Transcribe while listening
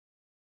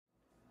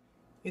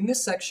In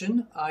this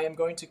section, I am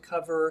going to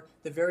cover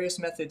the various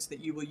methods that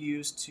you will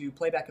use to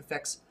play back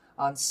effects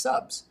on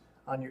subs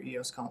on your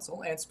EOS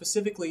console, and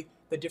specifically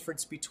the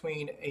difference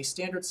between a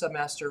standard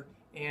Submaster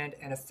and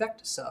an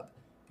effect sub,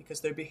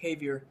 because their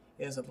behavior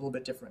is a little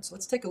bit different. So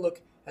let's take a look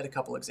at a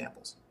couple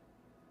examples.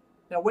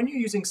 Now, when you're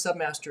using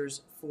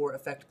Submasters for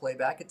effect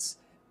playback, it's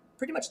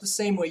pretty much the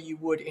same way you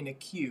would in a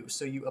queue.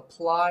 So you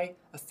apply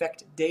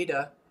effect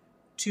data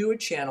to a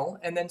channel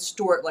and then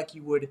store it like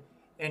you would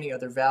any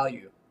other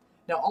value.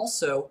 Now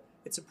also,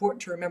 it's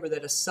important to remember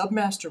that a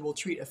Submaster will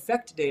treat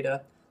effect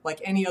data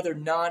like any other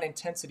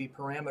non-intensity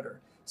parameter.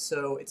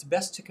 So it's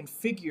best to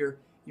configure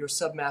your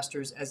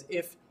Submasters as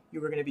if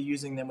you were going to be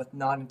using them with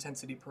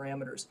non-intensity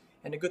parameters.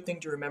 And a good thing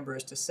to remember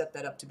is to set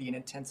that up to be an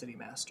intensity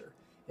master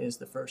is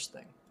the first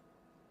thing.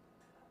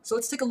 So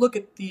let's take a look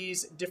at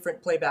these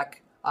different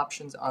playback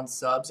options on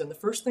subs. And the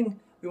first thing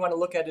we want to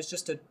look at is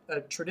just a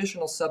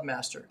traditional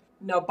Submaster.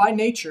 Now, by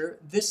nature,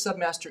 this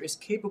Submaster is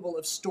capable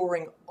of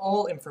storing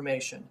all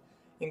information,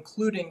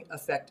 including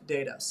effect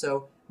data.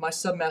 So my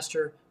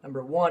Submaster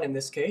number 1 in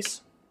this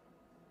case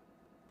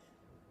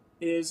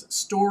is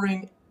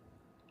storing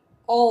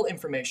all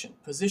information,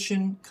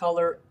 position,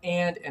 color,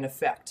 and an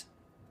effect.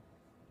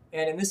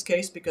 And in this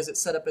case, because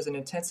it's set up as an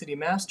intensity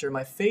master,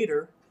 my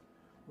fader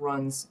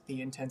runs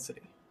the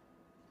intensity.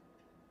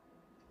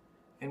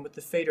 And with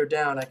the fader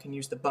down, I can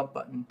use the bump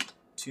button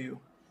to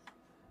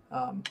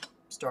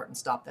start and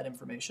stop that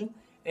information.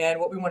 And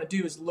what we want to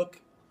do is look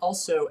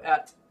also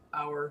at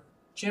our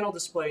channel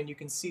display, and you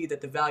can see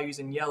that the values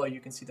in yellow, you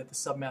can see that the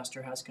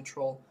Submaster has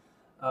control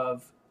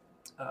of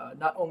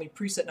not only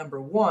preset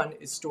number 1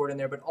 is stored in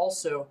there, but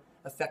also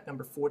effect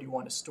number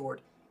 41 is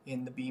stored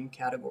in the beam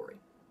category.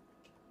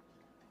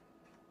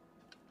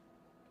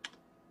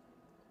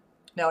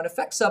 Now, an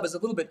effect sub is a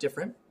little bit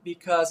different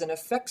because an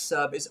effect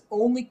sub is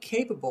only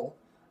capable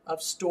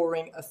of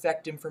storing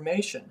effect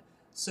information.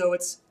 So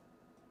it's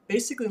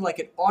basically like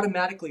it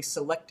automatically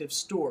selective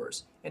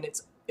stores, and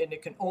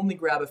it can only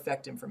grab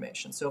effect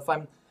information. So if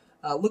I'm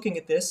looking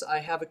at this, I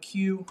have a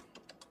queue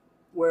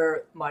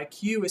where my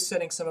queue is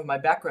setting some of my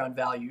background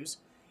values,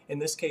 in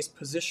this case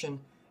position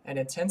and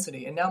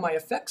intensity, and now my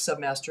effect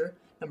Submaster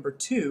number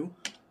 2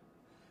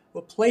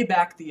 will play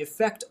back the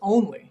effect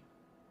only.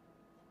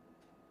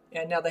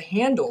 And now the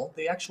handle,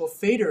 the actual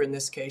fader in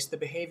this case, the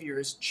behavior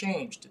is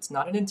changed. It's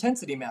not an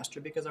intensity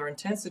master because our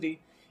intensity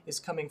is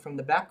coming from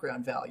the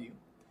background value.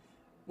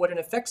 What an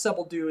effect sub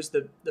will do is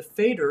the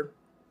fader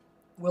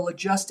will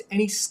adjust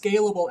any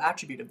scalable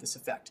attribute of this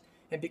effect.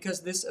 And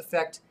because this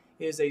effect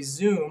is a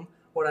zoom,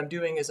 what I'm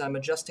doing is I'm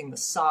adjusting the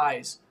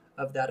size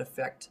of that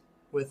effect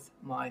with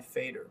my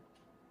fader.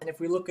 And if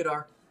we look at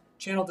our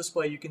channel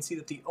display, you can see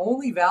that the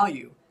only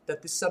value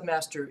that this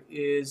Submaster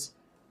is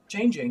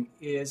changing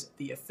is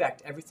the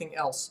effect. Everything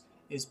else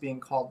is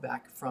being called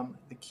back from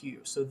the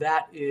queue. So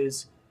that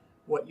is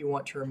what you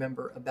want to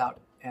remember about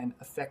an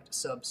effect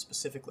sub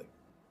specifically.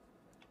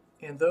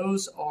 And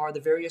those are the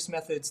various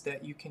methods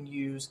that you can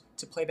use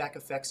to play back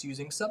effects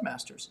using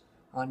Submasters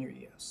on your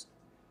EOS.